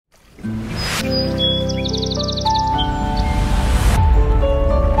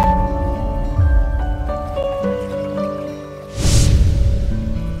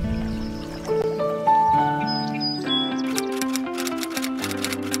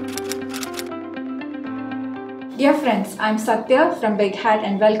Dear friends, I'm Satya from Big Hat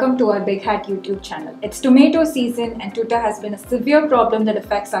and welcome to our Big Hat YouTube channel. It's tomato season and tuta has been a severe problem that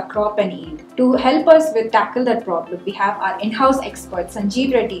affects our crop and yield. To help us tackle that problem, we have our in-house expert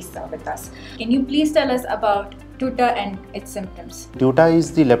Sanjeev Reddy sir with us. Can you please tell us about tuta and its symptoms? Tuta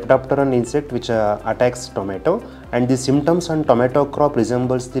is the leptopteran insect which attacks tomato, and the symptoms on tomato crop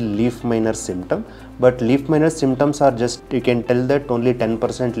resembles the leaf miner symptom. But leaf miner symptoms are just, you can tell that only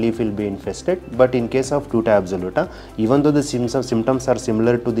 10% leaf will be infested. But in case of Tuta Absoluta, even though the symptoms are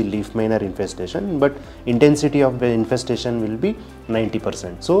similar to the leaf miner infestation, but intensity of the infestation will be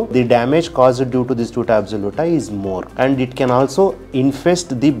 90%. So the damage caused due to this Tuta Absoluta is more, and it can also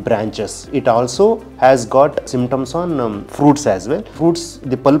infest the branches. It also has got symptoms on fruits as well. Fruits,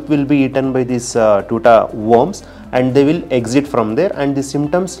 the pulp will be eaten by these tuta worms, and they will exit from there, and the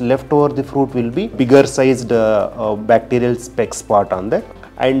symptoms left over the fruit will be bigger sized bacterial speck spot on that,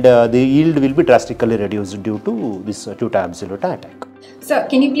 and the yield will be drastically reduced due to this Tuta Absoluta attack. Sir,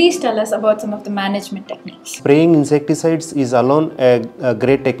 can you please tell us about some of the management techniques? Spraying insecticides is alone a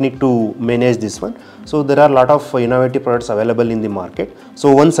great technique to manage this one. So there are a lot of innovative products available in the market.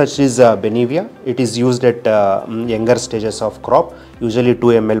 So one such is Benevia. It is used at younger stages of crop, usually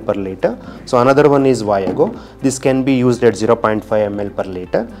 2 ml per liter. So another one is Vayego. This can be used at 0.5 ml per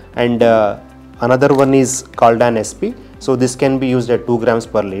liter, and another one is Caldan SP. So this can be used at 2 grams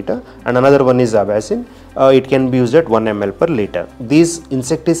per liter, and another one is Abacin. It can be used at 1 ml per liter. These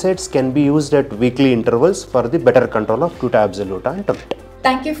insecticides can be used at weekly intervals for the better control of Tuta Absoluta and tomato.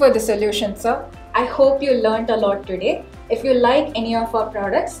 Thank you for the solution, sir. I hope you learnt a lot today. If you like any of our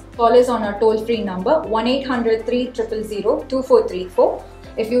products, call us on our toll-free number 1-800-300-2434.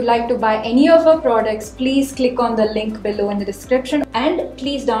 If you'd like to buy any of our products, please click on the link below in the description, and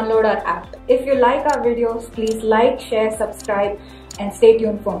please download our app. If you like our videos, please like, share, subscribe, and stay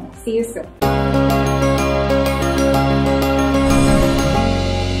tuned for more. See you soon.